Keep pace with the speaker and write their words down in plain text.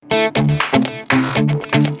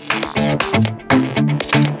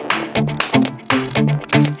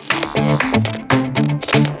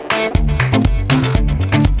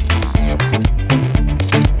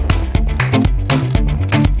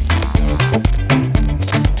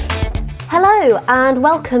And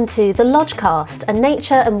welcome to the Lodgecast, a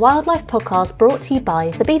nature and wildlife podcast brought to you by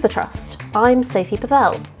the Beaver Trust. I'm Sophie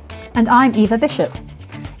Pavel. And I'm Eva Bishop.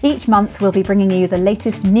 Each month we'll be bringing you the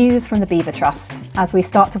latest news from the Beaver Trust as we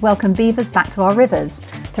start to welcome beavers back to our rivers,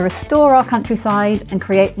 to restore our countryside and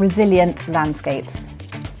create resilient landscapes.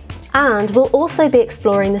 And we'll also be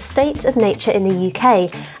exploring the state of nature in the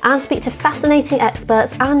UK and speak to fascinating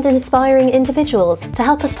experts and inspiring individuals to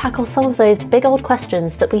help us tackle some of those big old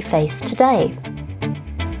questions that we face today.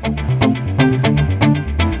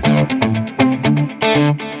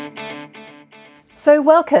 So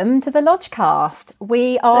welcome to the Lodgecast.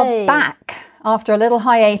 We are back after a little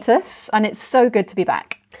hiatus and it's so good to be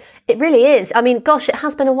back. It really is. I mean, gosh, it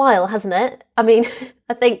has been a while, hasn't it? I mean,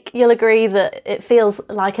 I think you'll agree that it feels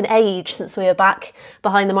like an age since we were back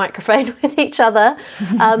behind the microphone with each other.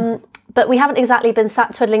 But we haven't exactly been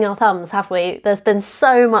sat twiddling our thumbs, have we? There's been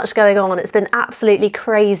so much going on. It's been absolutely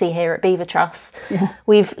crazy here at Beaver Trust. Yeah.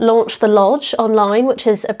 We've launched the Lodge online, which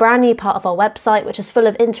is a brand new part of our website, which is full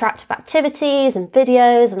of interactive activities and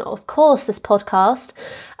videos and, of course, this podcast.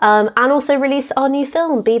 And also release our new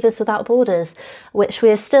film, Beavers Without Borders, which we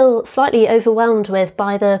are still slightly overwhelmed with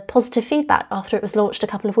by the positive feedback after it was launched a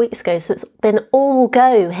couple of weeks ago. So it's been all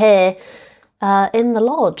go here in the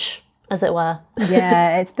Lodge, as it were.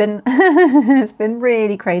 Yeah, it's been it's been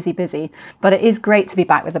really crazy busy, but it is great to be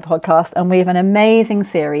back with the podcast, and we have an amazing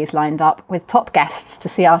series lined up with top guests to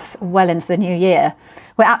see us well into the new year.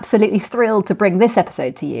 We're absolutely thrilled to bring this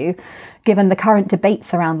episode to you, given the current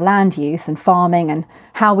debates around land use and farming and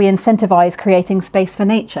how we incentivise creating space for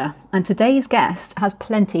nature. And today's guest has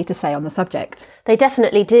plenty to say on the subject. They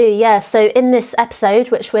definitely do, yeah. So in this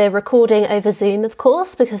episode, which we're recording over Zoom, of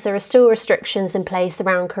course, because there are still restrictions in place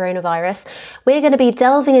around coronavirus, we're going to be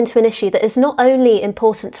delving into an issue that is not only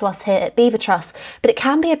important to us here at Beaver Trust, but it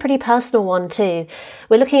can be a pretty personal one too.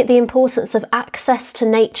 We're looking at the importance of access to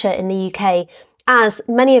nature in the UK, as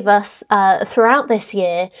many of us throughout this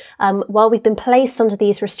year, while we've been placed under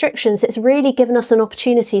these restrictions, it's really given us an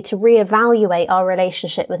opportunity to reevaluate our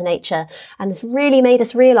relationship with nature. And it's really made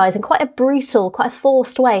us realise in quite a brutal, quite a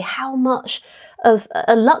forced way, how much of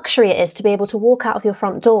a luxury it is to be able to walk out of your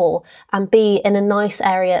front door and be in a nice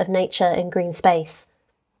area of nature and green space.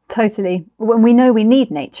 Totally. When we know we need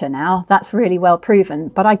nature now, that's really well proven.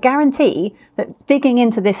 But I guarantee that digging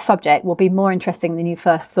into this subject will be more interesting than you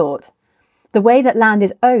first thought. The way that land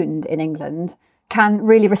is owned in England can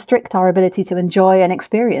really restrict our ability to enjoy and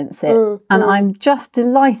experience it. And I'm just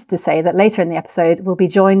delighted to say that later in the episode, we'll be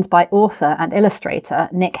joined by author and illustrator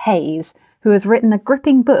Nick Hayes, who has written a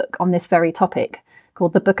gripping book on this very topic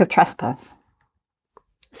called The Book of Trespass.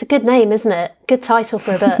 It's a good name, isn't it? Good title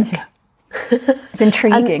for a book. It's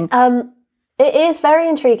intriguing. It is very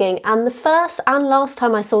intriguing, and the first and last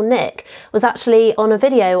time I saw Nick was actually on a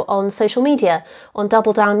video on social media on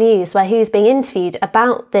Double Down News, where he was being interviewed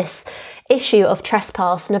about this issue of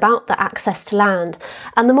trespass and about the access to land.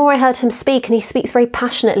 And the more I heard him speak, and he speaks very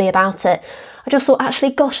passionately about it, I just thought,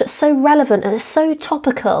 actually, gosh, it's so relevant and it's so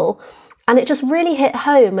topical. And it just really hit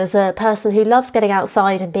home as a person who loves getting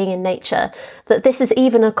outside and being in nature, that this is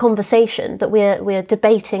even a conversation, that we're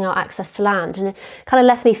debating our access to land. And it kind of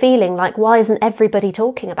left me feeling like, why isn't everybody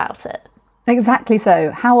talking about it? Exactly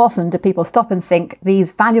so. How often do people stop and think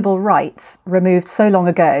these valuable rights removed so long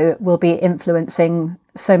ago will be influencing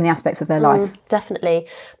so many aspects of their life? Definitely.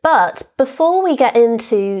 But before we get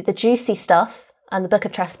into the juicy stuff and the Book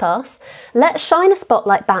of Trespass, let's shine a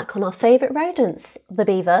spotlight back on our favourite rodents, the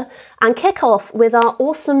beaver, and kick off with our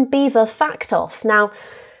awesome beaver fact off. Now,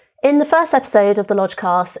 in the first episode of the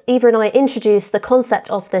Lodgecast, Eva and I introduced the concept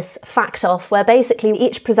of this fact off, where basically we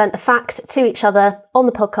each present a fact to each other on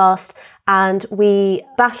the podcast and we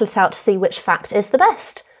battle it out to see which fact is the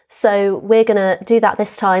best. So we're going to do that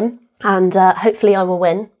this time, and hopefully I will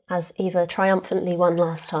win, as Eva triumphantly won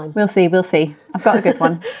last time. We'll see. I've got a good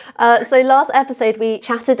one. So last episode we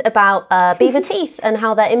chatted about beaver teeth and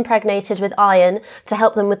how they're impregnated with iron to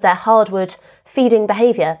help them with their hardwood feeding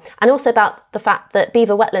behaviour, and also about the fact that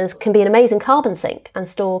beaver wetlands can be an amazing carbon sink and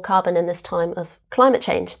store carbon in this time of climate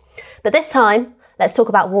change. But this time, let's talk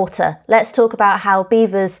about water. Let's talk about how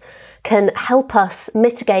beavers can help us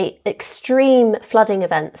mitigate extreme flooding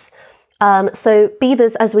events. So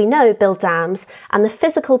beavers, as we know, build dams, and the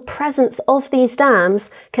physical presence of these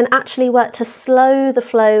dams can actually work to slow the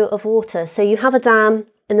flow of water. So you have a dam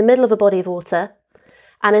in the middle of a body of water,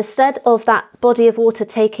 And instead of that body of water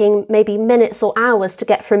taking maybe minutes or hours to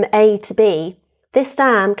get from A to B, this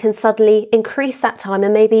dam can suddenly increase that time,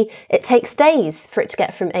 and maybe it takes days for it to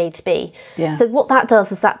get from A to B. Yeah. So what that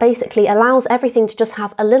does is that basically allows everything to just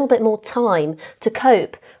have a little bit more time to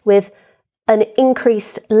cope with an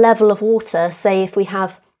increased level of water. Say if we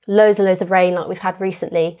have loads and loads of rain like we've had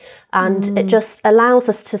recently, and it just allows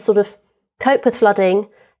us to sort of cope with flooding.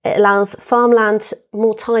 It allows farmland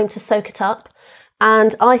more time to soak it up.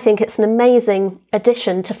 And I think it's an amazing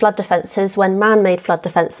addition to flood defences when man-made flood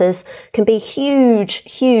defences can be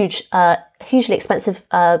hugely expensive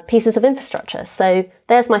pieces of infrastructure. So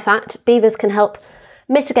there's my fact. Beavers can help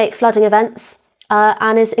mitigate flooding events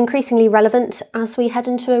and is increasingly relevant as we head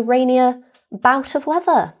into a rainier bout of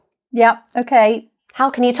weather. Yeah, okay.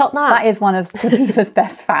 How can you top that? That is one of the beaver's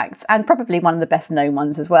best facts, and probably one of the best known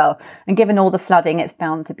ones as well. And given all the flooding, it's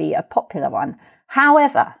bound to be a popular one.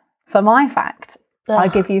 However, for my fact, I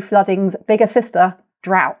give you flooding's bigger sister,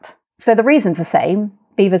 drought. So the reason's the same.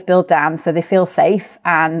 Beavers build dams so they feel safe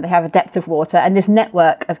and they have a depth of water, and this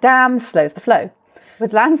network of dams slows the flow.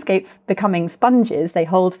 With landscapes becoming sponges, they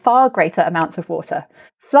hold far greater amounts of water.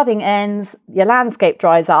 Flooding ends, your landscape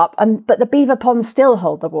dries up, but the beaver ponds still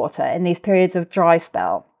hold the water in these periods of dry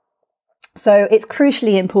spell. So it's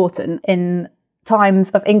crucially important in times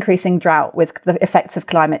of increasing drought with the effects of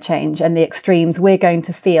climate change and the extremes we're going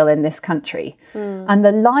to feel in this country. And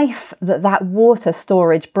the life that water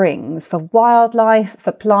storage brings for wildlife,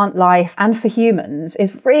 for plant life, and for humans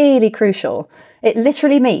is really crucial. It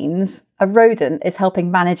literally means a rodent is helping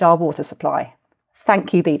manage our water supply.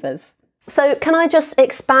 Thank you, beavers. So can I just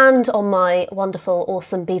expand on my wonderful,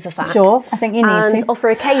 awesome beaver fact? Sure, I think you need and to. offer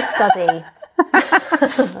a case study.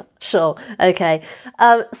 Sure, okay.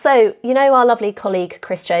 So, you know our lovely colleague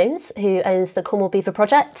Chris Jones, who owns the Cornwall Beaver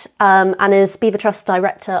Project and is Beaver Trust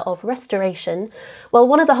Director of Restoration. Well,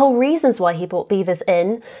 one of the whole reasons why he brought beavers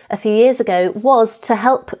in a few years ago was to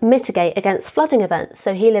help mitigate against flooding events.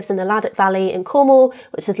 So he lives in the Laddock Valley in Cornwall,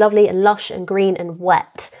 which is lovely and lush and green and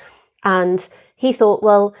wet. And he thought,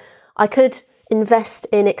 well, I could invest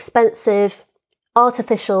in expensive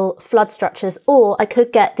artificial flood structures, or I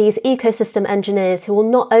could get these ecosystem engineers who will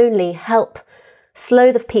not only help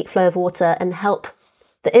slow the peak flow of water and help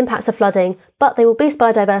the impacts of flooding, but they will boost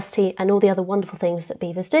biodiversity and all the other wonderful things that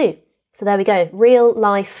beavers do. So there we go, real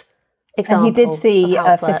life example. And he did see a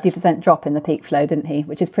a 50% drop in the peak flow, didn't he?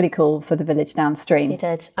 Which is pretty cool for the village downstream. He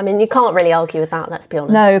did. I mean, you can't really argue with that, let's be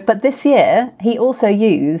honest. No, but this year he also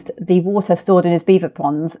used the water stored in his beaver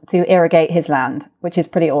ponds to irrigate his land, which is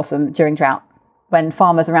pretty awesome during drought, when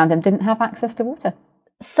farmers around him didn't have access to water.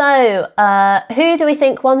 So, who do we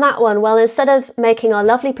think won that one? Well, instead of making our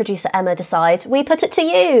lovely producer Emma decide, we put it to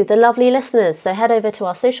you, the lovely listeners. So head over to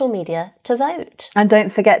our social media to vote. And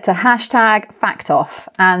don't forget to hashtag FactOff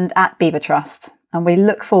and at Beaver Trust. And we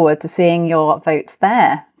look forward to seeing your votes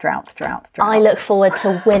there. Drought. I look forward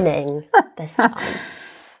to winning this time.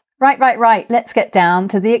 Right. Let's get down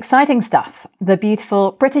to the exciting stuff. The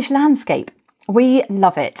beautiful British landscape. We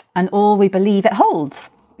love it and all we believe it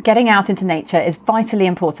holds. Getting out into nature is vitally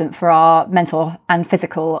important for our mental and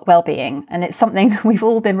physical well-being. And it's something we've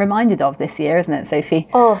all been reminded of this year, isn't it, Sophie?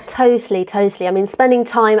 Oh, totally. I mean, spending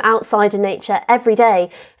time outside in nature every day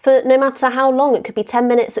for no matter how long, it could be 10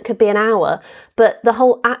 minutes, it could be an hour. But the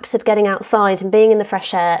whole act of getting outside and being in the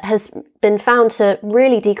fresh air has been found to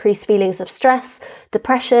really decrease feelings of stress,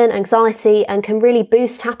 depression, anxiety, and can really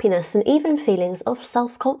boost happiness and even feelings of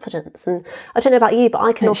self-confidence. And I don't know about you, but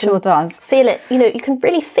I can often sure does. feel it. You know, you can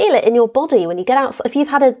really feel it in your body when you get outside. If you've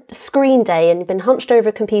had a screen day and you've been hunched over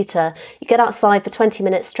a computer, you get outside for 20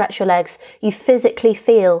 minutes, stretch your legs, you physically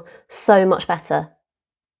feel so much better.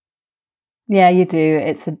 Yeah, you do.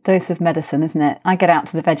 It's a dose of medicine, isn't it? I get out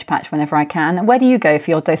to the veg patch whenever I can. Where do you go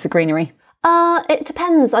for your dose of greenery? It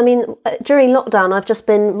depends. I mean, during lockdown, I've just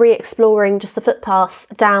been re-exploring just the footpath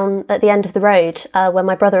down at the end of the road where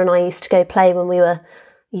my brother and I used to go play when we were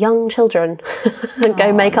young children and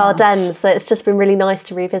go make our dens. So it's just been really nice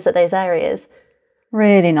to revisit those areas.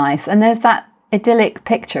 Really nice. And there's that idyllic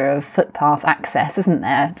picture of footpath access, isn't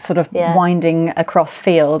there? Sort of winding across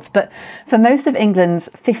fields. But for most of England's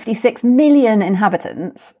 56 million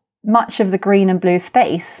inhabitants, much of the green and blue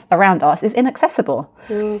space around us is inaccessible.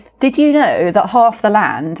 Did you know that half the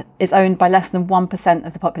land is owned by less than 1%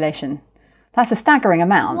 of the population? That's a staggering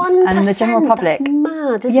amount. 1%? And the general public, that's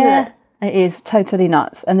mad, isn't it? It is totally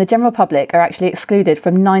nuts. And the general public are actually excluded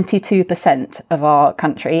from 92% of our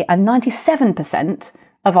country and 97%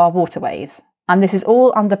 of our waterways. And this is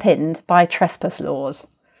all underpinned by trespass laws.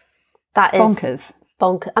 That is bonkers.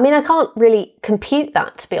 bonkers. I mean, I can't really compute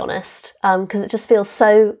that, to be honest, because it just feels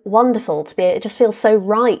so wonderful it just feels so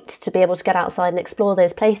right to be able to get outside and explore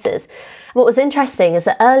those places. What was interesting is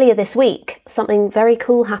that earlier this week, something very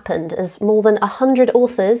cool happened as more than 100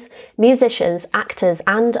 authors, musicians, actors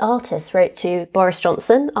and artists wrote to Boris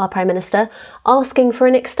Johnson, our Prime Minister, asking for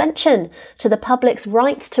an extension to the public's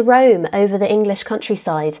right to roam over the English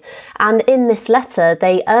countryside. And in this letter,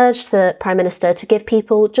 they urged the Prime Minister to give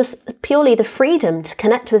people just purely the freedom to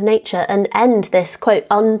connect with nature and end this, quote,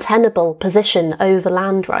 untenable position over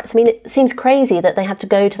land rights. I mean, it seems crazy that they had to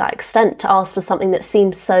go to that extent to ask for something that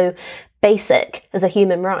seems so basic as a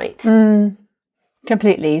human right.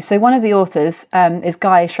 Completely. So one of the authors is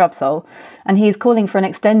Guy Shrubsole, and he's calling for an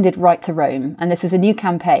extended right to roam. And this is a new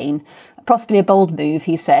campaign, possibly a bold move,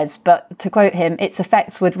 he says, but to quote him, its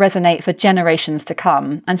effects would resonate for generations to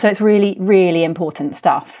come. And so it's really, really important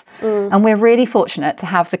stuff. And we're really fortunate to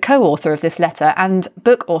have the co-author of this letter and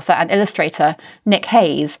book author and illustrator Nick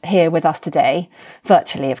Hayes here with us today,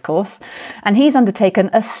 virtually, of course. And he's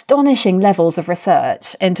undertaken astonishing levels of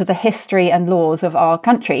research into the history and laws of our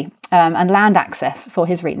country and land access for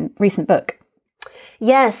his recent book.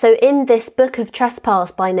 Yeah, so in this book of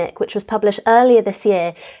Trespass by Nick, which was published earlier this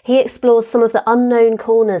year, he explores some of the unknown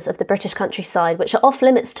corners of the British countryside, which are off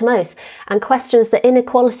limits to most, and questions the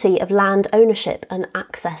inequality of land ownership and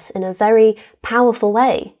access in a very powerful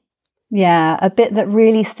way. Yeah, a bit that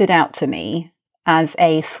really stood out to me as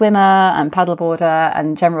a swimmer and paddleboarder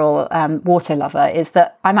and general water lover is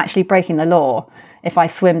that I'm actually breaking the law if I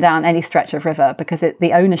swim down any stretch of river, because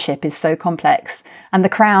the ownership is so complex, and the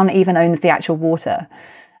Crown even owns the actual water.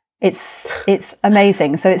 It's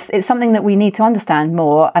amazing. So it's something that we need to understand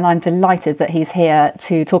more, and I'm delighted that he's here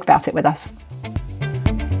to talk about it with us.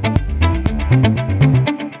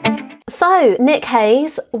 So, Nick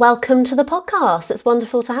Hayes, welcome to the podcast. It's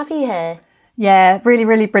wonderful to have you here. Yeah, really,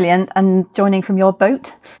 really brilliant. And joining from your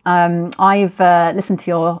boat. I've listened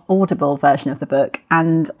to your Audible version of the book,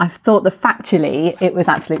 and I've thought that factually it was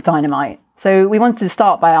absolute dynamite. So we wanted to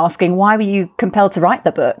start by asking, why were you compelled to write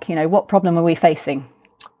the book? You know, what problem are we facing?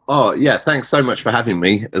 Oh, yeah, thanks so much for having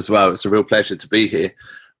me as well. It's a real pleasure to be here.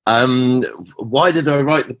 Why did I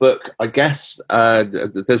write the book? I guess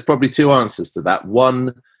there's probably two answers to that.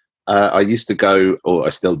 One, I used to go, or I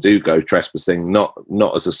still do go, trespassing, not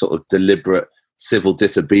as a sort of deliberate civil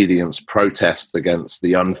disobedience protest against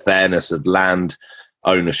the unfairness of land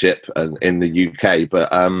ownership in the UK, but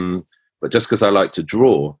just because I like to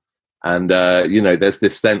draw. And, there's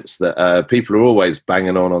this sense that people are always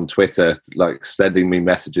banging on Twitter, like sending me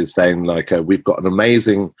messages saying, like, we've got an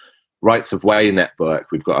amazing rights of way network.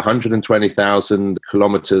 We've got 120,000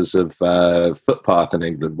 kilometres of footpath in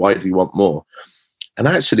England. Why do you want more? And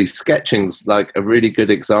actually, sketching's like a really good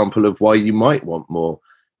example of why you might want more.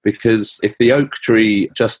 Because if the oak tree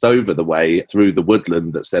just over the way through the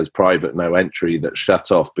woodland that says private no entry, that's shut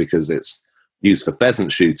off because it's used for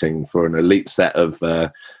pheasant shooting for an elite set of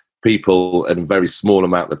people in a very small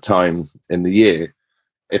amount of time in the year,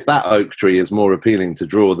 if that oak tree is more appealing to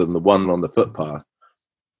draw than the one on the footpath,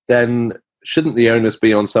 then shouldn't the onus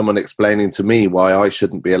be on someone explaining to me why I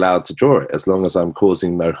shouldn't be allowed to draw it, as long as I'm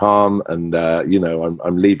causing no harm and,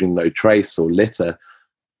 I'm leaving no trace or litter?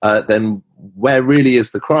 Then where really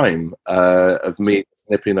is the crime of me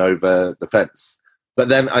snipping over the fence? But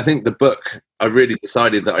then I think the book, I really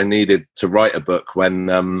decided that I needed to write a book when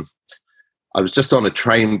I was just on a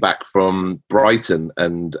train back from Brighton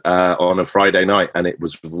and on a Friday night, and it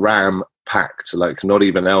was ram-packed, like not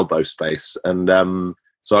even elbow space. And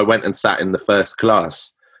so I went and sat in the first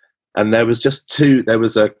class, and there was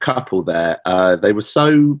a couple there. They were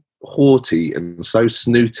so haughty and so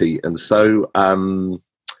snooty and so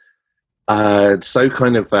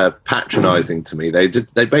kind of patronizing to me.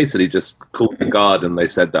 They basically just called the guard and they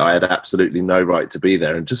said that I had absolutely no right to be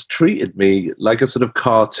there, and just treated me like a sort of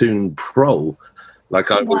cartoon prole,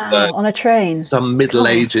 like I was on a train, some Middle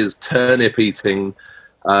Ages turnip eating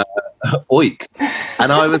oik.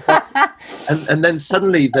 And I was like, and then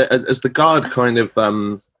suddenly as the guard kind of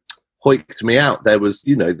hoiked me out, there was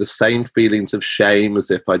the same feelings of shame as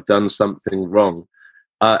if I'd done something wrong.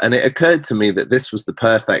 And it occurred to me that this was the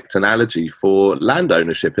perfect analogy for land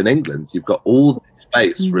ownership in England. You've got all the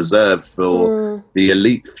space reserved for the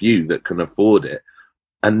elite few that can afford it.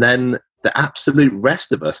 And then the absolute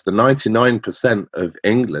rest of us, the 99% of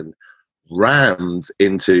England, rammed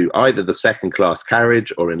into either the second-class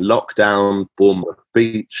carriage or in lockdown, Bournemouth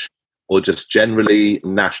Beach, or just generally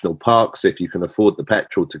national parks if you can afford the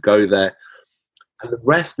petrol to go there. And the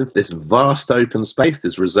rest of this vast open space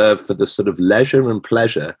is reserved for the sort of leisure and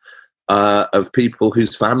pleasure of people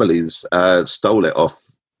whose families stole it off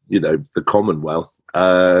the Commonwealth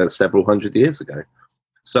several hundred years ago.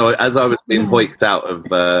 So as I was being hoiked out of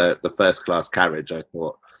the first class carriage, I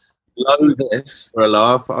thought, blow this for a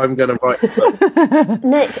laugh, I'm going to write a book.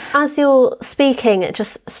 Nick, as you're speaking, it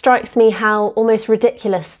just strikes me how almost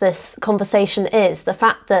ridiculous this conversation is. The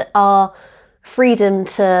fact that our freedom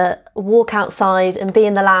to walk outside and be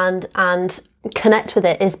in the land and connect with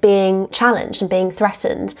it is being challenged and being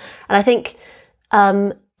threatened. And I think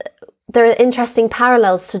there are interesting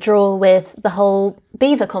parallels to draw with the whole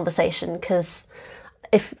beaver conversation, because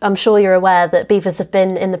I'm sure you're aware that beavers have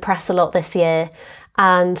been in the press a lot this year,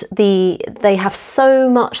 and they have so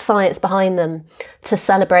much science behind them to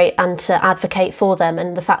celebrate and to advocate for them,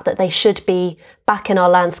 and the fact that they should be back in our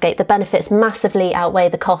landscape. The benefits massively outweigh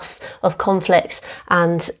the costs of conflict,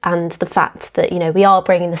 and the fact that we are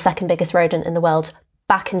bringing the second biggest rodent in the world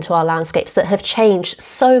back into our landscapes that have changed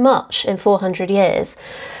so much in 400 years.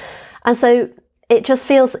 And so it just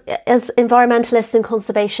feels, as environmentalists and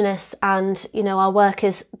conservationists, and our work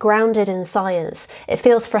is grounded in science, it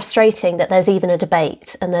feels frustrating that there's even a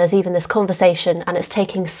debate and there's even this conversation, and it's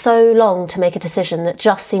taking so long to make a decision that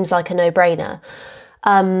just seems like a no-brainer.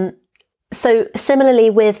 So similarly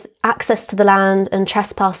with access to the land and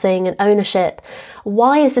trespassing and ownership,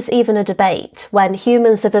 why is this even a debate when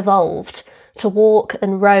humans have evolved to walk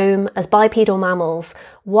and roam as bipedal mammals?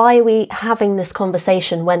 Why are we having this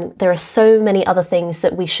conversation when there are so many other things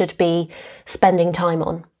that we should be spending time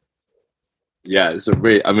on? Yeah, it's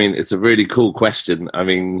a really cool question. I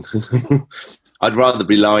mean, I'd rather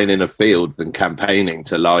be lying in a field than campaigning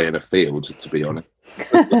to lie in a field, to be honest.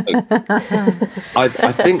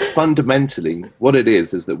 I think fundamentally what it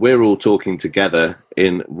is that we're all talking together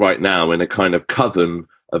right now in a kind of coven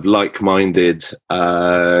of like-minded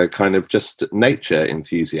kind of just nature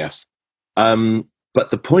enthusiasts. But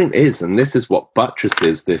the point is, and this is what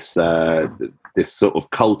buttresses this sort of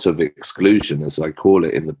cult of exclusion, as I call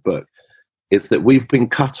it in the book, is that we've been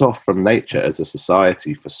cut off from nature as a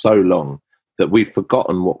society for so long that we've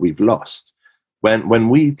forgotten what we've lost. When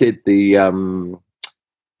we did we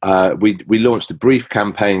launched a brief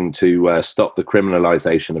campaign to stop the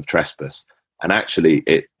criminalisation of trespass. And actually,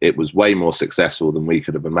 it was way more successful than we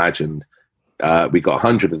could have imagined. We got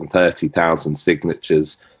 130,000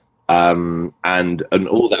 signatures, and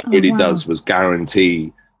all that really does was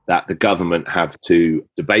guarantee that the government have to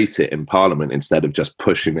debate it in Parliament instead of just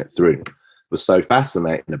pushing it through. What was so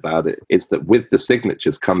fascinating about it is that with the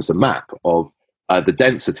signatures comes a map of the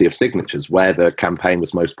density of signatures where the campaign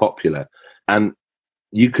was most popular, and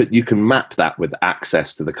you can map that with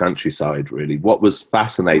access to the countryside. Really, what was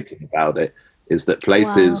fascinating about it is that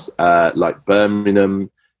places like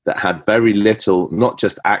Birmingham that had very little, not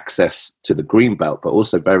just access to the greenbelt, but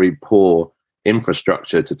also very poor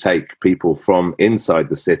infrastructure to take people from inside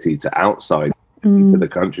the city to outside to the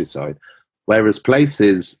countryside. Whereas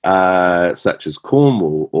places such as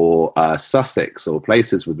Cornwall or Sussex, or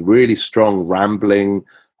places with really strong rambling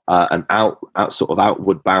and sort of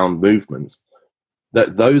outward bound movements,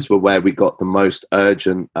 those were where we got the most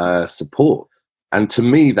urgent support. And to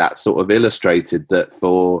me, that sort of illustrated that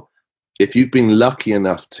if you've been lucky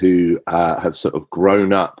enough to have sort of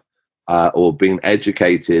grown up or been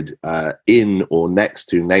educated in or next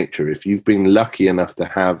to nature, if you've been lucky enough to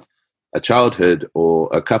have a childhood or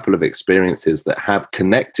a couple of experiences that have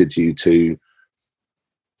connected you to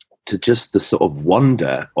just the sort of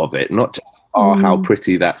wonder of it, not just how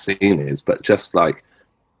pretty that scene is, but just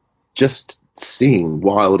seeing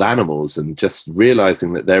wild animals and just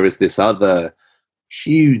realizing that there is this other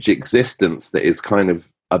huge existence that is kind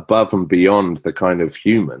of above and beyond the kind of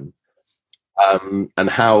human, and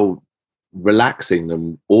how relaxing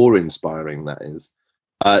and awe-inspiring that is,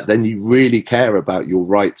 then you really care about your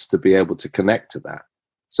rights to be able to connect to that.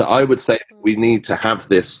 So I would say we need to have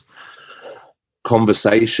this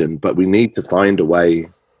conversation, but we need to find a way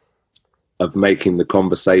of making the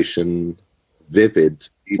conversation vivid.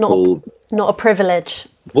 People, not a privilege.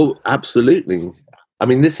 Well, absolutely. I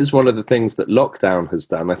mean, this is one of the things that lockdown has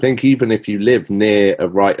done. I think even if you live near a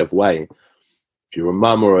right of way, if you're a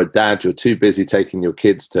mum or a dad, you're too busy taking your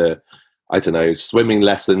kids to, I don't know, swimming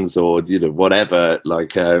lessons or, whatever,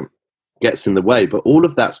 gets in the way. But all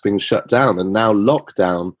of that's been shut down. And now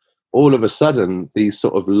lockdown, all of a sudden, these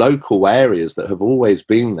sort of local areas that have always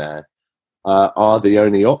been there are the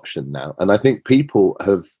only option now. And I think people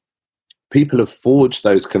have forged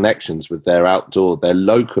those connections with their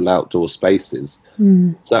local outdoor spaces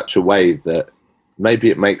in such a way that maybe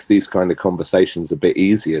it makes these kind of conversations a bit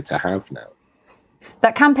easier to have now.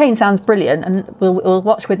 That campaign sounds brilliant, and we'll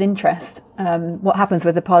watch with interest what happens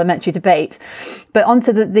with the parliamentary debate. But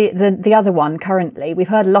onto the other one currently, we've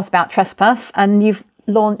heard a lot about trespass, and you've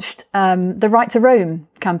launched the Right to Roam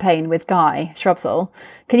campaign with Guy Shrubsole.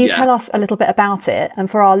 Can you tell us a little bit about it? And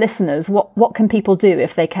for our listeners, what can people do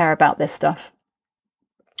if they care about this stuff?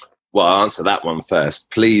 Well, I'll answer that one first.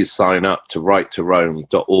 Please sign up to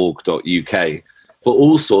righttoroam.org.uk for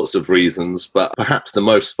all sorts of reasons, but perhaps the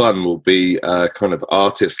most fun will be kind of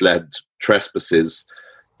artist-led trespasses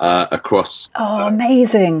across. Oh,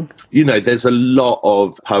 amazing. There's a lot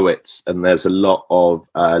of poets and there's a lot of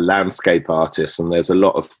landscape artists and there's a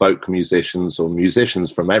lot of folk musicians or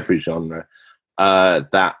musicians from every genre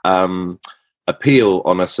that appeal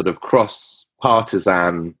on a sort of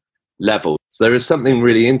cross-partisan level. So there is something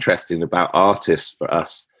really interesting about artists for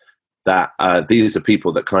us, that these are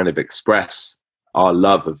people that kind of express our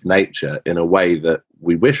love of nature in a way that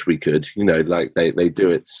we wish we could, like they do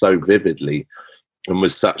it so vividly and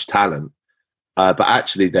with such talent. But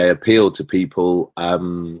actually they appeal to people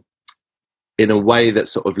in a way that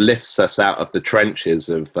sort of lifts us out of the trenches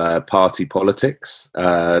of party politics.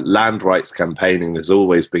 Land rights campaigning has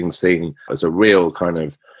always been seen as a real kind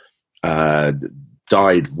of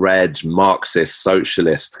dyed red Marxist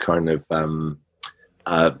socialist kind of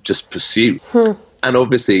just pursuit. And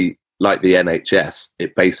obviously, like the NHS,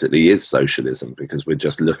 it basically is socialism, because we're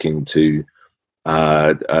just looking to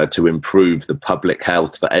improve the public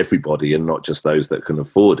health for everybody and not just those that can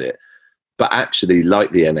afford it. But actually,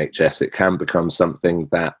 like the NHS, it can become something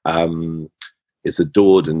that is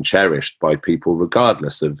adored and cherished by people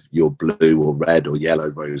regardless of your blue or red or yellow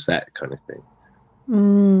rosette kind of thing.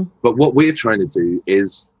 But what we're trying to do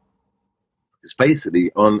is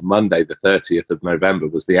basically on Monday, the 30th of November,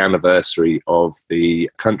 was the anniversary of the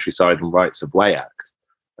Countryside and Rights of Way Act.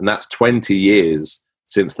 And that's 20 years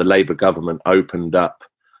since the Labour government opened up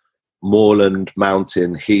moorland,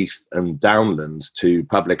 mountain, heath and downland to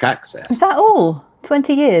public access. Is that all?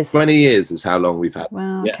 20 years? 20 years is how long we've had.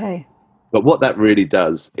 Wow, okay. But what that really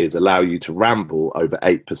does is allow you to ramble over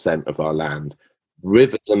 8% of our land.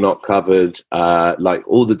 Rivers are not covered, like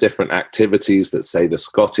all the different activities that, say, the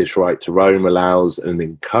Scottish Right to Roam allows and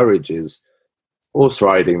encourages: horse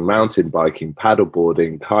riding, mountain biking,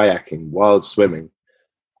 paddleboarding, kayaking, wild swimming,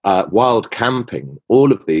 wild camping.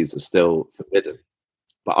 All of these are still forbidden.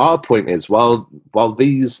 But our point is, while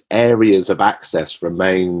these areas of access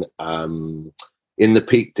remain in the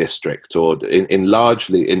Peak District or in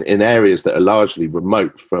areas that are largely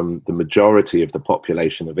remote from the majority of the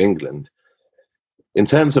population of England, in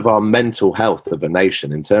terms of our mental health of a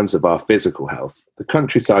nation, in terms of our physical health, the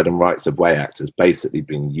Countryside and Rights of Way Act has basically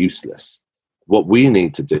been useless. What we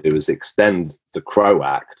need to do is extend the Crow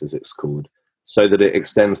Act, as it's called, so that it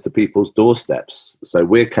extends to people's doorsteps. So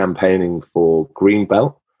we're campaigning for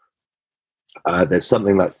Greenbelt. There's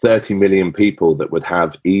something like 30 million people that would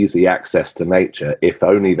have easy access to nature if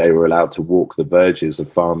only they were allowed to walk the verges of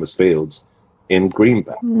farmers' fields in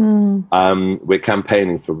Greenbelt. We're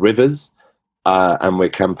campaigning for rivers. And we're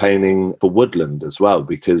campaigning for woodland as well,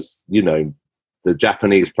 because, the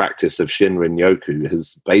Japanese practice of Shinrin-yoku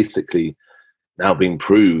has basically now been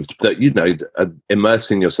proved that,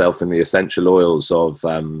 immersing yourself in the essential oils of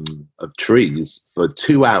trees for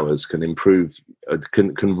 2 hours can improve,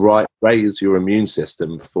 can raise your immune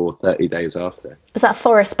system for 30 days after. Is that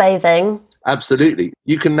forest bathing? Absolutely.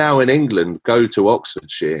 You can now in England go to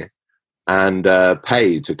Oxfordshire and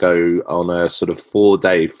pay to go on a sort of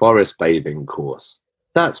 4-day forest bathing course.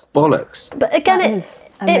 That's bollocks. But again,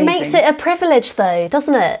 it makes it a privilege, though,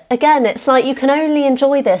 doesn't it? Again, it's like you can only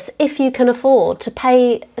enjoy this if you can afford to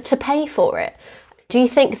pay for it. Do you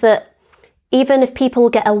think that even if people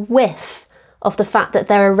get a whiff of the fact that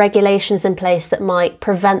there are regulations in place that might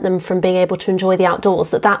prevent them from being able to enjoy the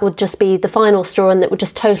outdoors, that would just be the final straw and that would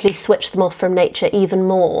just totally switch them off from nature even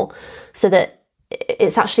more, so that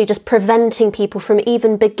it's actually just preventing people from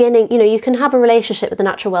even beginning? You can have a relationship with the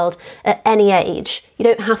natural world at any age. You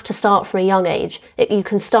don't have to start from a young age. You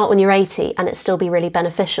can start when you're 80 and it still be really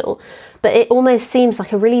beneficial. But it almost seems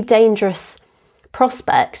like a really dangerous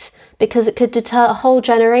prospect, because it could deter a whole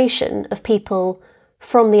generation of people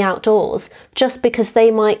from the outdoors, just because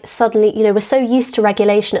they might suddenly, we're so used to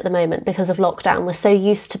regulation at the moment because of lockdown. We're so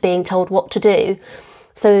used to being told what to do.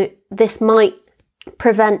 So this might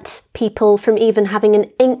prevent people from even having an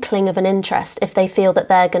inkling of an interest if they feel that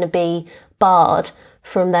they're going to be barred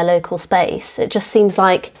from their local space. It just seems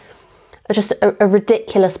like just a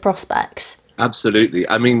ridiculous prospect. Absolutely.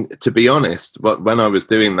 I mean, to be honest, when I was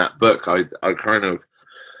doing that book, I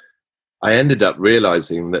ended up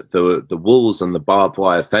realizing that the walls and the barbed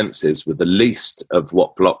wire fences were the least of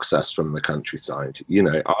what blocks us from the countryside.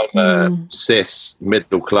 I'm a cis,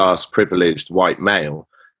 middle-class, privileged white male.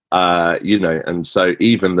 And so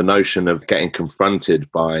even the notion of getting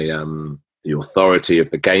confronted by the authority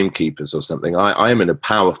of the gamekeepers or something. I am in a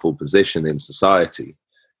powerful position in society.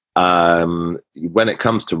 When it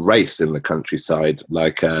comes to race in the countryside,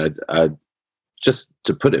 like just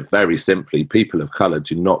to put it very simply, people of colour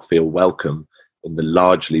do not feel welcome in the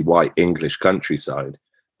largely white English countryside.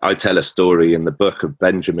 I tell a story in the book of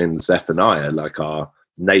Benjamin Zephaniah, like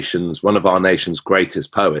one of our nation's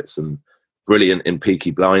greatest poets and brilliant in Peaky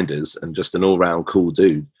Blinders and just an all-round cool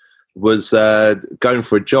dude, was going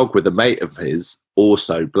for a jog with a mate of his,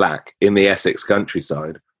 also black, in the Essex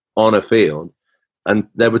countryside on a field. And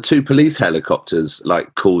there were 2 police helicopters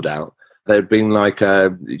like called out. There had been like,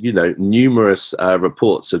 numerous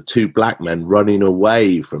reports of 2 black men running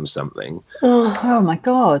away from something. Oh my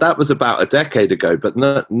God. That was about a decade ago, but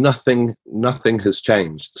nothing has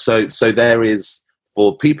changed. So there is,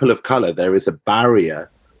 for people of colour, there is a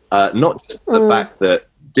barrier, not just the fact that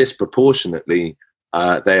disproportionately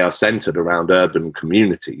they are centred around urban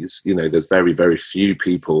communities. You know, there's very, very few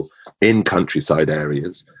people in countryside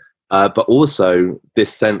areas. But also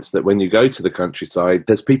this sense that when you go to the countryside,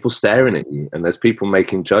 there's people staring at you and there's people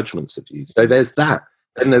making judgments of you. So there's that.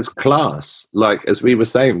 And there's class, like, as we were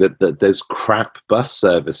saying, that there's crap bus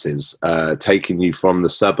services taking you from the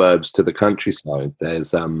suburbs to the countryside.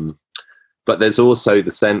 There's, but there's also the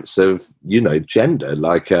sense of, gender.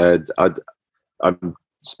 Like, I'm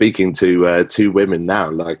speaking to 2 women now,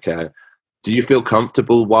 like, do you feel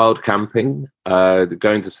comfortable wild camping,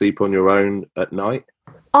 going to sleep on your own at night?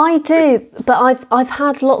 I do, but I've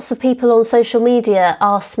had lots of people on social media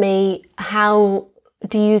ask me, how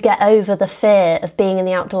do you get over the fear of being in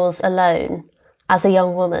the outdoors alone as a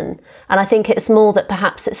young woman? And I think it's more that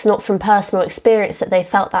perhaps it's not from personal experience that they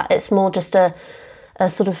felt that. It's more just a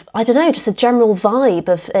sort of, I don't know, just a general vibe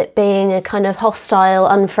of it being a kind of hostile,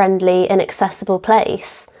 unfriendly, inaccessible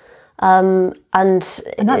place. And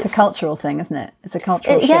that's a cultural thing, isn't it? It's a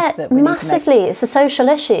cultural shift that we massively. need to make. It's a social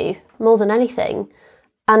issue more than anything.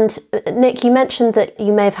 And Nick, you mentioned that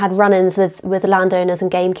you may have had run-ins with landowners and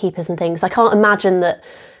gamekeepers and things. I can't imagine that.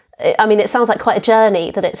 I mean, it sounds like quite a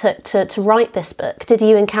journey that it took to write this book.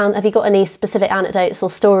 Have you got any specific anecdotes or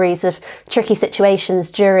stories of tricky situations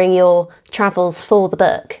during your travels for the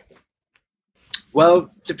book? Well,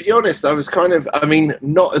 to be honest, I was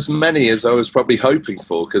not as many as I was probably hoping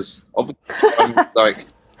for, because obviously I'm like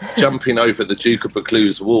jumping over the Duke of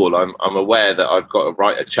Buccleuch's wall. I'm aware that I've got to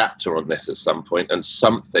write a chapter on this at some point, and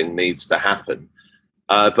something needs to happen.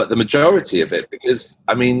 But the majority of it, because,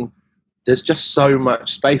 there's just so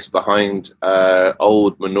much space behind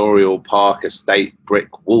old manorial park estate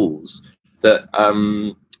brick walls that,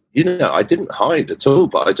 I didn't hide at all,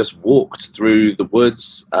 but I just walked through the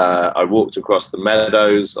woods. I walked across the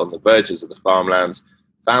meadows on the verges of the farmlands,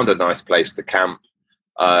 found a nice place to camp,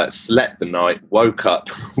 slept the night, woke up,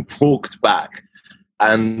 walked back.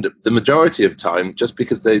 And the majority of time, just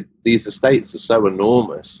because these estates are so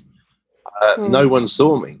enormous, no one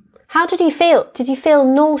saw me. How did you feel? Did you feel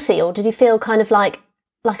naughty, or did you feel kind of like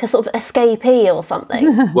a sort of escapee or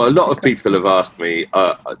something? Well, a lot of people have asked me,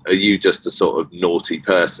 are you just a sort of naughty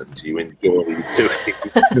person? Do you enjoy doing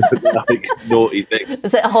like naughty things?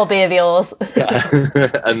 Is it a hobby of yours?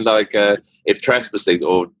 And if trespassing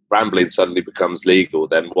or rambling suddenly becomes legal,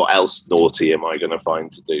 then what else naughty am I going to find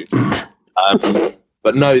to do?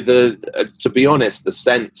 But no, to be honest, the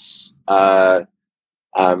sense that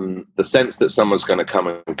someone's going to come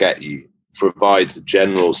and get you provides a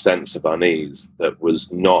general sense of unease that was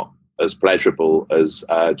not as pleasurable as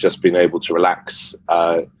just being able to relax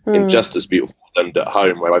in just as beautiful land at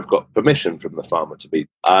home, where I've got permission from the farmer to be.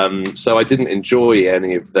 So I didn't enjoy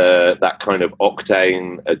any of that kind of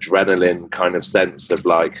octane adrenaline kind of sense of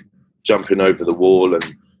like jumping over the wall,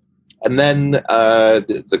 and then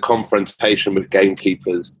the confrontation with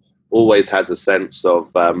gamekeepers always has a sense of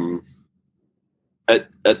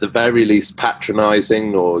at the very least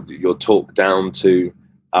patronising, or you're talked down to.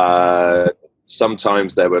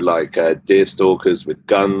 Sometimes there were like deer stalkers with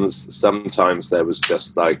guns. Sometimes there was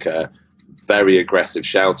just like very aggressive,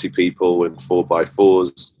 shouty people and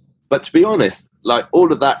 4x4s. But to be honest, like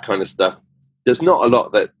all of that kind of stuff, there's not a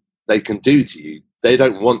lot that they can do to you. They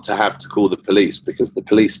don't want to have to call the police, because the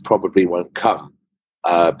police probably won't come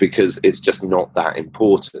because it's just not that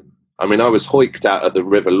important. I mean, I was hoiked out of the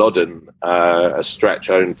River Loddon, a stretch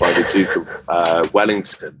owned by the Duke of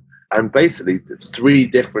Wellington, and basically 3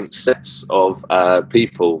 different sets of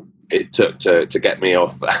people it took to get me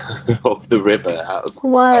off off the river.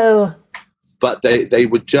 Whoa! But they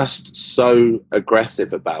were just so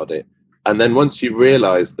aggressive about it. And then once you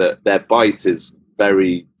realise that their bite is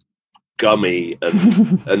very gummy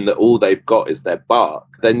and that all they've got is their bark,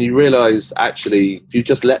 then you realise actually if you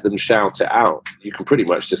just let them shout it out, you can pretty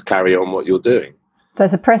much just carry on what you're doing. So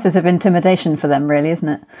it's a process of intimidation for them, really, isn't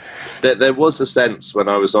it? There was a sense when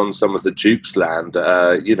I was on some of the Duke's land,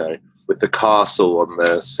 with the castle on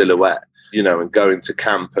the silhouette, and going to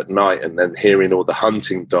camp at night and then hearing all the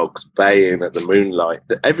hunting dogs baying at the moonlight.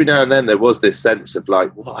 Every now and then there was this sense of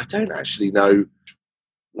like, well, I don't actually know.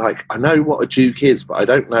 Like, I know what a Duke is, but I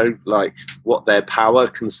don't know, like, what their power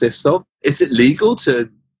consists of. Is it legal to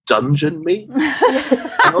dungeon me?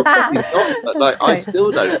 Well, probably not, but, like, I still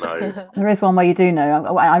don't know. There is one way you do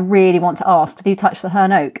know. I really want to ask, did you touch the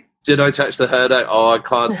hern oak? Did I touch the herd oak? Oh, I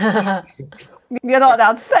can't. You're not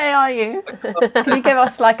allowed to say, are you? Can you give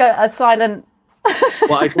us, like, a silent...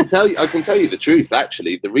 Well, I can tell you the truth,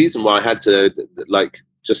 actually. The reason why I had to, like,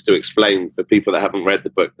 just to explain for people that haven't read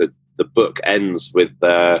the book, that the book ends with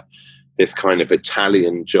this kind of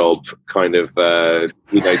Italian job, kind of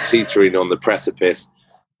teetering on the precipice.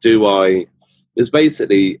 There's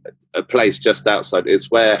basically a place just outside. It's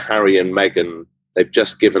where Harry and Meghan, they've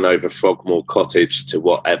just given over Frogmore Cottage to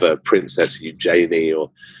whatever Princess Eugenie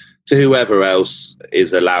or to whoever else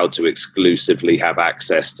is allowed to exclusively have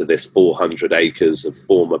access to this 400 acres of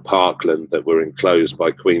former parkland that were enclosed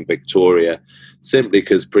by Queen Victoria, simply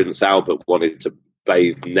because Prince Albert wanted to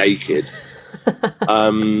bathe naked.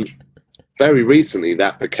 Very recently,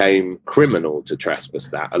 that became criminal to trespass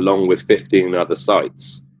that, along with 15 other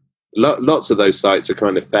sites. Lots of those sites are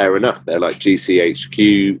kind of fair enough. They're like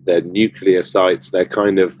GCHQ, they're nuclear sites, they're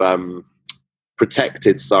kind of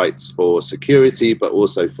protected sites for security, but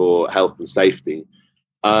also for health and safety.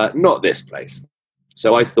 Not this place.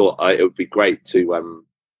 So I thought it would be great to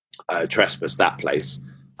trespass that place.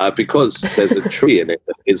 Because there's a tree in it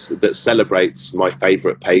that celebrates my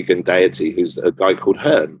favourite pagan deity, who's a guy called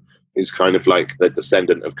Hern, who's kind of like the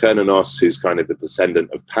descendant of Cernunnos, who's kind of the descendant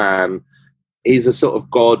of Pan. He's a sort of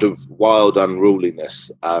god of wild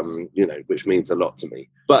unruliness, which means a lot to me.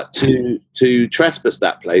 But to trespass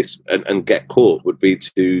that place and get caught would be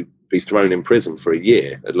to be thrown in prison for a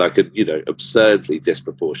year, like absurdly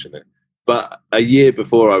disproportionate. But a year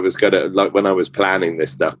before I was going to, like when I was planning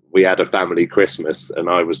this stuff, we had a family Christmas and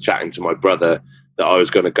I was chatting to my brother that I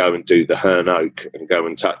was going to go and do the hern oak and go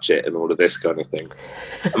and touch it and all of this kind of thing.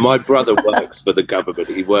 And my brother works for the government.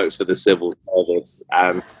 He works for the civil service.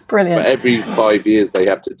 And brilliant. Every 5 years they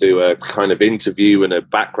have to do a kind of interview and a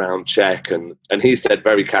background check. And he said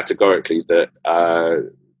very categorically that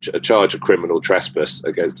a charge of criminal trespass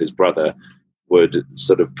against his brother would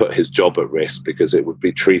sort of put his job at risk because it would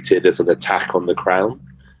be treated as an attack on the crown.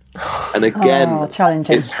 And again,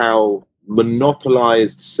 it's how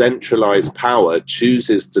monopolized, centralized power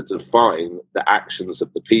chooses to define the actions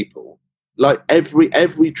of the people. Like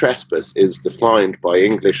every trespass is defined by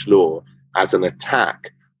English law as an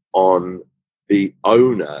attack on the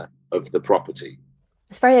owner of the property.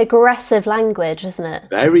 It's very aggressive language, isn't it?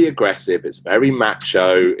 Very aggressive. It's very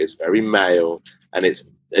macho. It's very male, and it's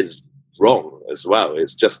wrong as well.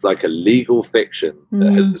 It's just like a legal fiction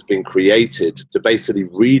that has been created to basically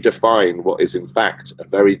redefine what is in fact a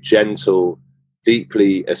very gentle,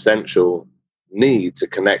 deeply essential need to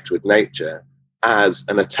connect with nature as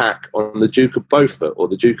an attack on the Duke of Beaufort or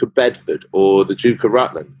the Duke of Bedford or the Duke of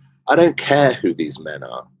Rutland. I don't care who these men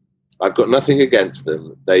are. I've got nothing against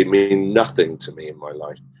them. They mean nothing to me in my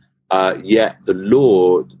life. Yet the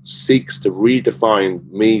law seeks to redefine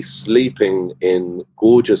me sleeping in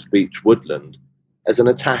gorgeous beach woodland as an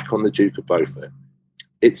attack on the Duke of Beaufort.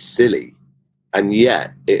 It's silly. And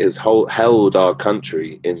yet it has held our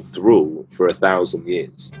country in thrall for 1,000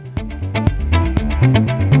 years.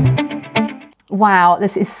 Wow,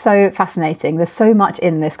 this is so fascinating. There's so much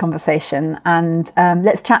in this conversation, and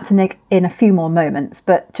let's chat to Nick in a few more moments,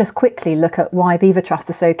 but just quickly look at why Beaver Trust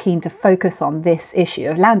are so keen to focus on this issue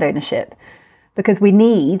of land ownership, because we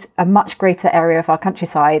need a much greater area of our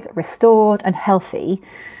countryside restored and healthy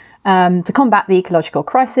to combat the ecological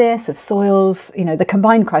crisis of soils, the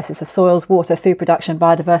combined crisis of soils, water, food production,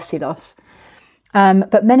 biodiversity loss.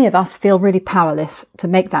 But many of us feel really powerless to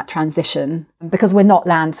make that transition because we're not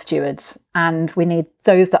land stewards, and we need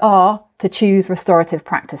those that are to choose restorative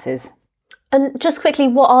practices. And just quickly,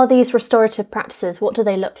 what are these restorative practices? What do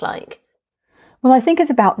they look like? Well, I think it's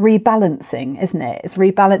about rebalancing, isn't it? It's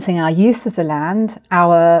rebalancing our use of the land,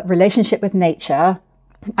 our relationship with nature,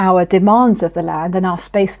 our demands of the land, and our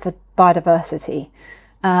space for biodiversity.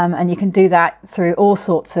 And you can do that through all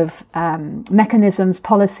sorts of mechanisms,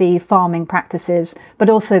 policy, farming practices, but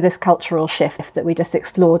also this cultural shift that we just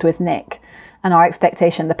explored with Nick, and our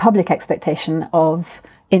expectation, the public expectation of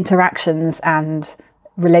interactions and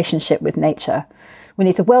relationship with nature, We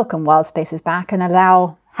need to welcome wild spaces back and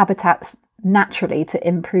allow habitats naturally to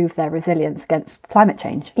improve their resilience against climate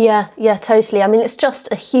change. Yeah, totally. I mean, it's just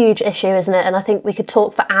a huge issue, isn't it? And I think we could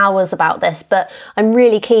talk for hours about this, but I'm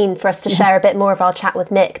really keen for us to share a bit more of our chat with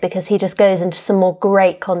Nick, because he just goes into some more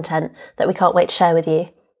great content that we can't wait to share with you.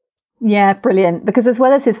 Yeah, brilliant. Because as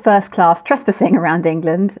well as his first-class trespassing around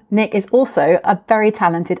England, Nick is also a very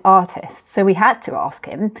talented artist. So we had to ask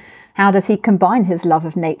him, how does he combine his love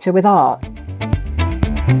of nature with art?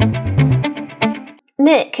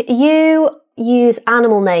 Nick, you use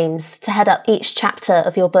animal names to head up each chapter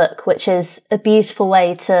of your book, which is a beautiful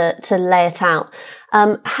way to lay it out.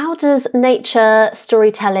 How does nature,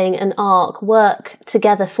 storytelling and art work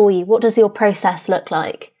together for you? What does your process look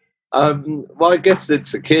like? Well, I guess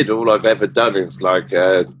since a kid, all I've ever done is like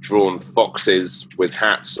drawn foxes with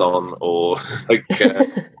hats on, or like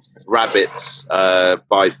rabbits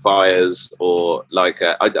by fires, or like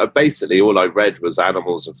I basically all I read was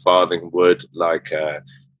animals and farming wood, like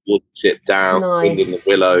wood chipped down, wind in the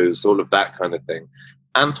willows, all of that kind of thing.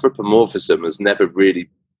 Anthropomorphism has never really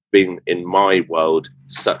been, in my world,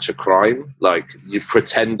 such a crime. Like, you're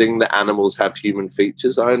pretending that animals have human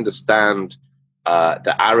features. I understand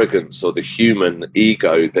the arrogance or the human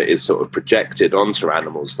ego that is sort of projected onto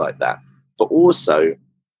animals like that. But also,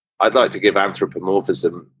 I'd like to give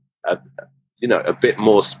anthropomorphism a bit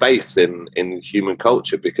more space in human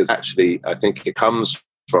culture, because actually I think it comes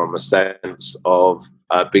from a sense of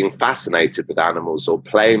being fascinated with animals or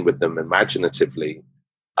playing with them imaginatively.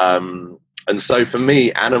 And so for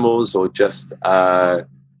me, animals, or just the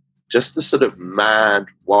sort of mad,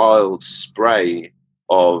 wild spray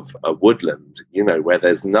of a woodland, where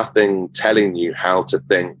there's nothing telling you how to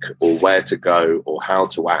think or where to go or how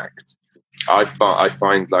to act, I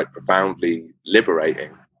find like profoundly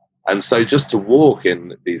liberating. And so just to walk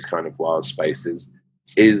in these kind of wild spaces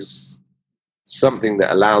is something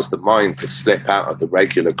that allows the mind to slip out of the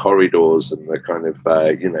regular corridors and the kind of,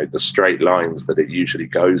 the straight lines that it usually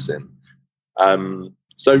goes in.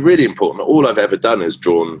 So really important. All I've ever done is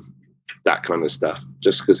drawn that kind of stuff,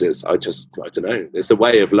 just because I don't know. It's a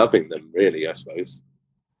way of loving them, really, I suppose.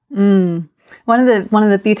 One of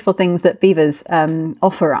the beautiful things that beavers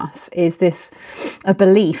offer us is a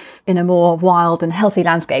belief in a more wild and healthy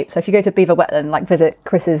landscape. So if you go to Beaver Wetland, like visit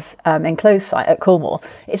Chris's enclosed site at Cornwall,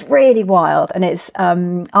 it's really wild and it's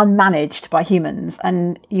unmanaged by humans.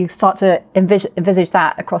 And you start to envisage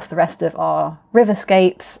that across the rest of our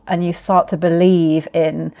riverscapes, and you start to believe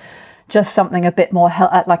in just something a bit more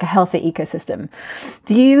like a healthy ecosystem.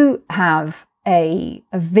 Do you have a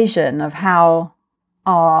vision of how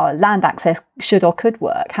our land access should or could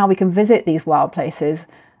work, how we can visit these wild places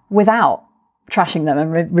without trashing them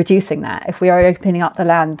and reducing that, if we are opening up the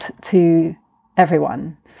land to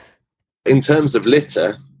everyone? In terms of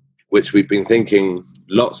litter, which we've been thinking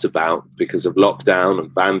lots about because of lockdown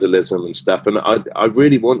and vandalism and stuff, and I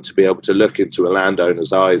really want to be able to look into a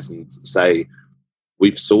landowner's eyes and say,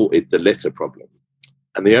 we've sorted the litter problem.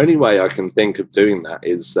 And the only way I can think of doing that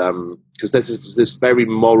is because there's this very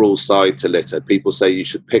moral side to litter. People say you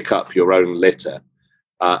should pick up your own litter.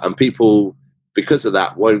 And people, because of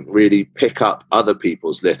that, won't really pick up other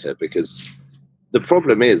people's litter, because the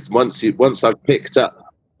problem is once I've picked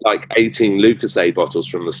up like 18 Lucozade bottles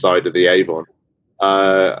from the side of the Avon,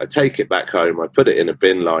 I take it back home, I put it in a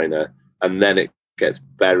bin liner, and then it gets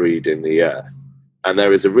buried in the earth. And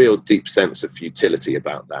there is a real deep sense of futility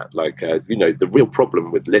about that. Like, the real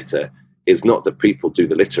problem with litter is not that people do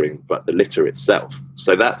the littering, but the litter itself.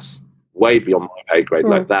 So that's way beyond my pay grade.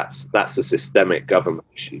 Like, that's a systemic government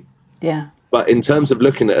issue. Yeah. But in terms of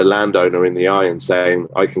looking at a landowner in the eye and saying,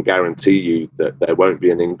 I can guarantee you that there won't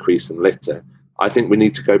be an increase in litter, I think we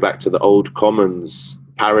need to go back to the old commons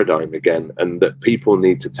paradigm again, and that people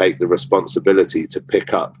need to take the responsibility to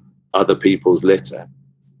pick up other people's litter.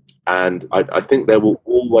 And I think there will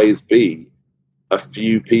always be a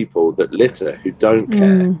few people that litter who don't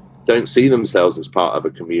care, don't see themselves as part of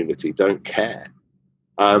a community, don't care.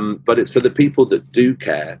 But it's for the people that do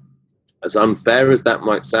care, as unfair as that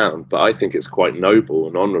might sound, but I think it's quite noble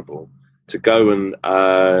and honourable to go and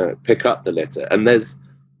pick up the litter. And there's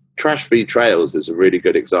Trash-Free Trails is a really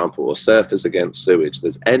good example, or Surfers Against Sewage.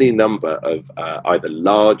 There's any number of either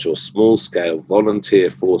large or small scale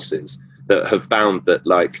volunteer forces that have found that,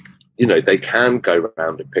 they can go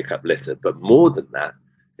around and pick up litter. But more than that,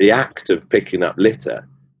 the act of picking up litter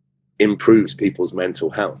improves people's mental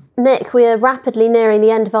health. Nick, we are rapidly nearing the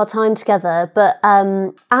end of our time together, but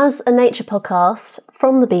as a nature podcast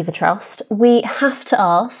from the Beaver Trust, we have to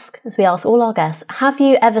ask, as we ask all our guests, have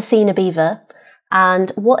you ever seen a beaver,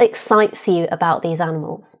 and what excites you about these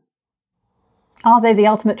animals? Are they the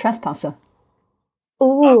ultimate trespasser?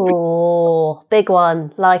 Ooh, big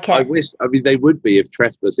one. Like it. I mean, they would be if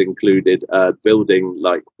trespass included building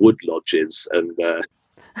like wood lodges, and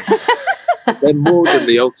they're more than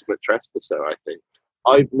the ultimate trespasser, I think.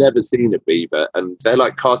 I've never seen a beaver, and they're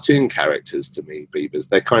like cartoon characters to me, beavers.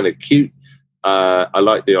 They're kind of cute. I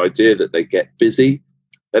like the idea that they get busy.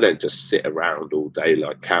 They don't just sit around all day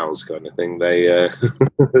like cows kind of thing. They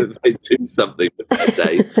they do something with their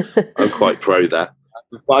day. I'm quite pro that.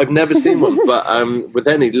 But I've never seen one. But with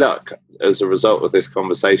any luck, as a result of this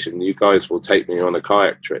conversation, you guys will take me on a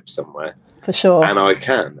kayak trip somewhere. For sure. And I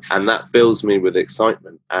can. And that fills me with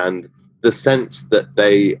excitement. And the sense that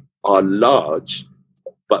they are large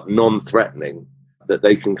but non-threatening, that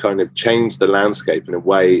they can kind of change the landscape in a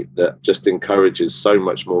way that just encourages so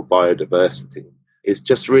much more biodiversity. It's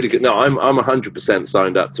just really good. No, I'm 100%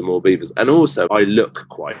 signed up to more beavers. And also, I look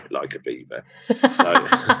quite like a beaver. So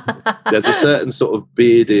there's a certain sort of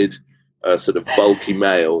bearded, sort of bulky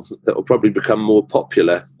male that will probably become more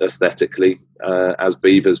popular aesthetically as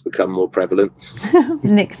beavers become more prevalent.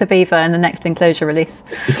 Nick the beaver in the next enclosure release.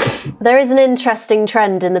 There is an interesting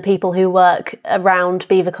trend in the people who work around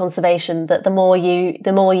beaver conservation that the more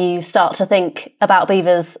you start to think about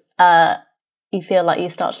beavers, you feel like you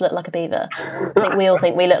start to look like a beaver. I think we all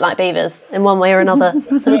think we look like beavers in one way or another.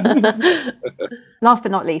 Last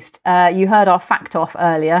but not least, you heard our fact off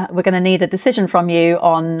earlier. We're going to need a decision from you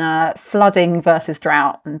on flooding versus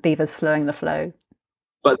drought and beavers slowing the flow.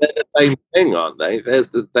 But they're the same thing, aren't they?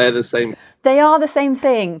 They're the same. They are the same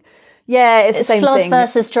thing. Yeah, it's the same flood thing.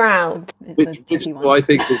 versus drought. Which do I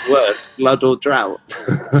think is worse, flood or drought?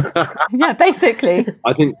 Yeah, basically.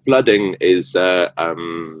 I think flooding is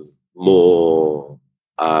more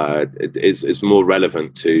is more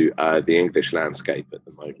relevant to the English landscape at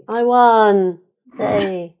the moment. I won.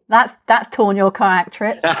 Hey. That's torn your kayak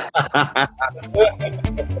trip.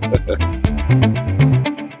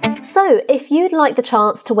 So, if you'd like the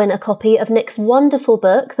chance to win a copy of Nick's wonderful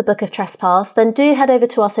book, The Book of Trespass, then do head over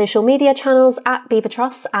to our social media channels at Beaver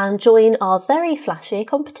Trust and join our very flashy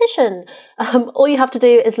competition. All you have to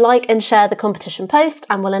do is like and share the competition post,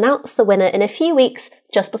 and we'll announce the winner in a few weeks,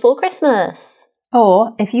 just before Christmas.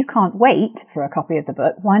 Or, if you can't wait for a copy of the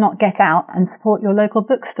book, why not get out and support your local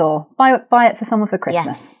bookstore? Buy it for someone for Christmas.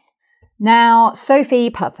 Yes. Now,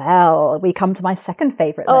 Sophie Pavel, we come to my second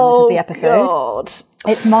favourite moment of the episode. God.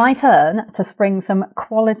 It's my turn to spring some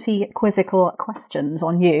quality quizzical questions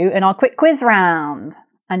on you in our quick quiz round.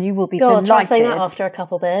 And you will be delighted. Try saying that after a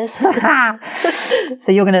couple beers.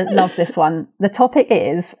 So you're going to love this one. The topic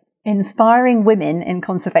is inspiring women in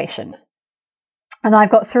conservation. And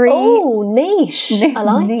I've got three. Oh, niche. I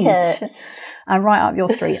like it. Right up your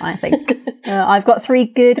street, I think. I've got three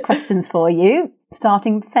good questions for you,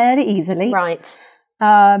 starting fairly easily. Right.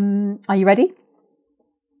 Are you ready?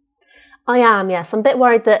 I am, yes. I'm a bit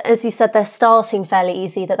worried that, as you said, they're starting fairly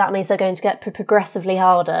easy, that means they're going to get progressively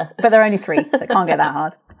harder. But they're only three, so it can't get that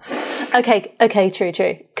hard. Okay,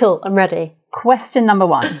 true. Cool, I'm ready. Question number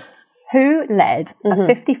one. Who led a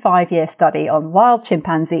 55-year study on wild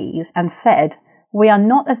chimpanzees and said, "We are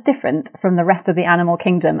not as different from the rest of the animal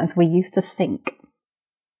kingdom as we used to think"?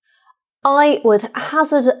 I would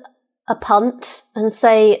hazard a punt and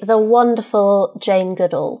say the wonderful Jane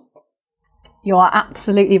Goodall. You are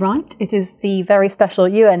absolutely right. It is the very special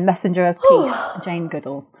UN Messenger of Peace, Jane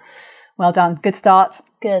Goodall. Well done. Good start.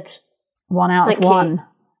 Good. 1 out Thank of 1. you.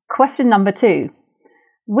 Question number 2.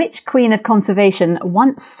 Which queen of conservation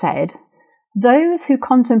once said, "Those who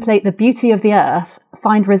contemplate the beauty of the earth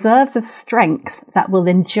find reserves of strength that will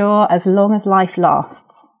endure as long as life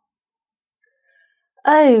lasts"?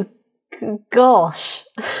 Oh, gosh.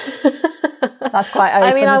 That's quite open,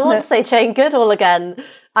 I mean, I isn't want it? to say Jane Goodall again.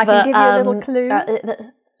 I can give you a little clue.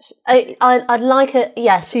 I'd like it,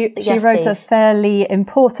 yes. She yes, wrote a please. fairly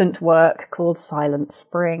important work called Silent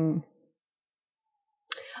Spring.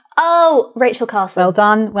 Oh, Rachel Carson.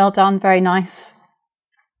 Well done, very nice.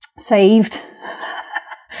 Saved.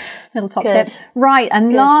 Little top Good. tip. Right,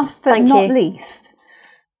 and Good. last but Thank not you. least,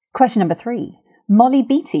 question number 3. Molly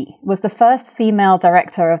Beattie was the first female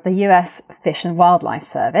director of the US Fish and Wildlife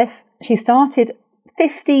Service. She started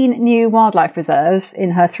 15 new wildlife reserves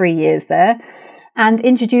in her 3 years there and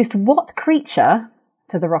introduced what creature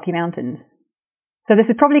to the Rocky Mountains? So this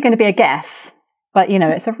is probably going to be a guess, but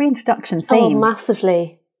it's a reintroduction theme. Oh,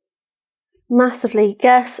 massively.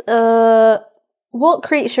 Guess, what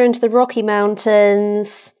creature into the Rocky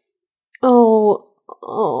Mountains? Oh,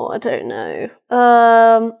 I don't know.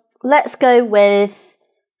 Let's go with,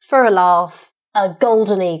 for a laugh, a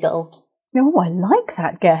golden eagle. Oh, I like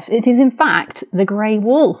that guess. It is, in fact, the grey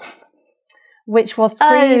wolf, which was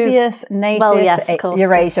previous native yes, of to course.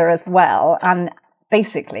 Eurasia as well, and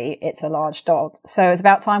basically it's a large dog. So it's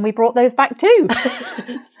about time we brought those back too.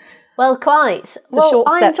 Well, quite. A short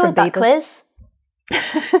I step from enjoyed that beavers.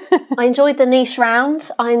 quiz. I enjoyed the niche round.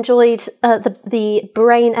 I enjoyed the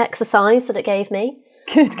brain exercise that it gave me.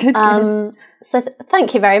 Good. So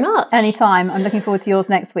thank you very much. Anytime. I'm looking forward to yours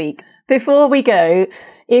next week. Before we go,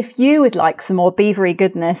 if you would like some more beavery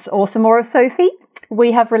goodness or some more of Sophie,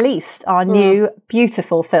 we have released our new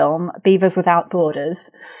beautiful film, Beavers Without Borders,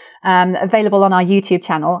 available on our YouTube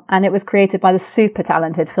channel, and it was created by the super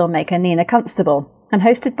talented filmmaker Nina Constable and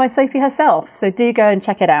hosted by Sophie herself. So do go and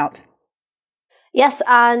check it out. Yes,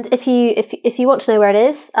 and if you want to know where it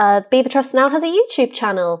is, Beaver Trust now has a YouTube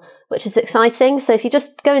channel, which is exciting. So if you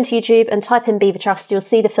just go into YouTube and type in Beaver Trust, you'll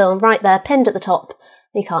see the film right there, pinned at the top.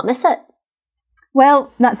 You can't miss it.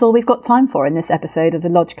 Well, that's all we've got time for in this episode of the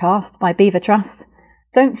Lodgecast by Beaver Trust.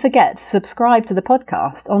 Don't forget to subscribe to the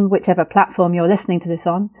podcast on whichever platform you're listening to this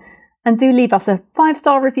on, and do leave us a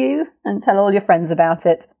 5-star review and tell all your friends about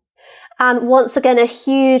it. And once again, a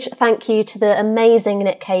huge thank you to the amazing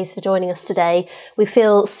Nick Case for joining us today. We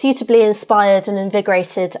feel suitably inspired and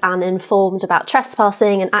invigorated and informed about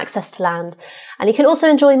trespassing and access to land. And you can also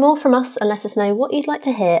enjoy more from us and let us know what you'd like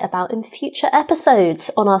to hear about in future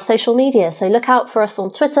episodes on our social media. So look out for us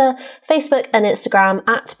on Twitter, Facebook and Instagram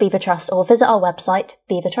at Beaver Trust, or visit our website,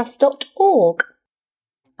 beavertrust.org.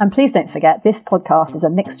 And please don't forget, this podcast is a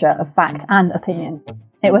mixture of fact and opinion.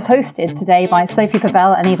 It was hosted today by Sophie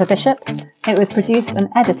Pavel and Eva Bishop. It was produced and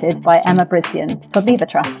edited by Emma Brisdian for Beaver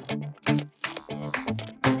Trust.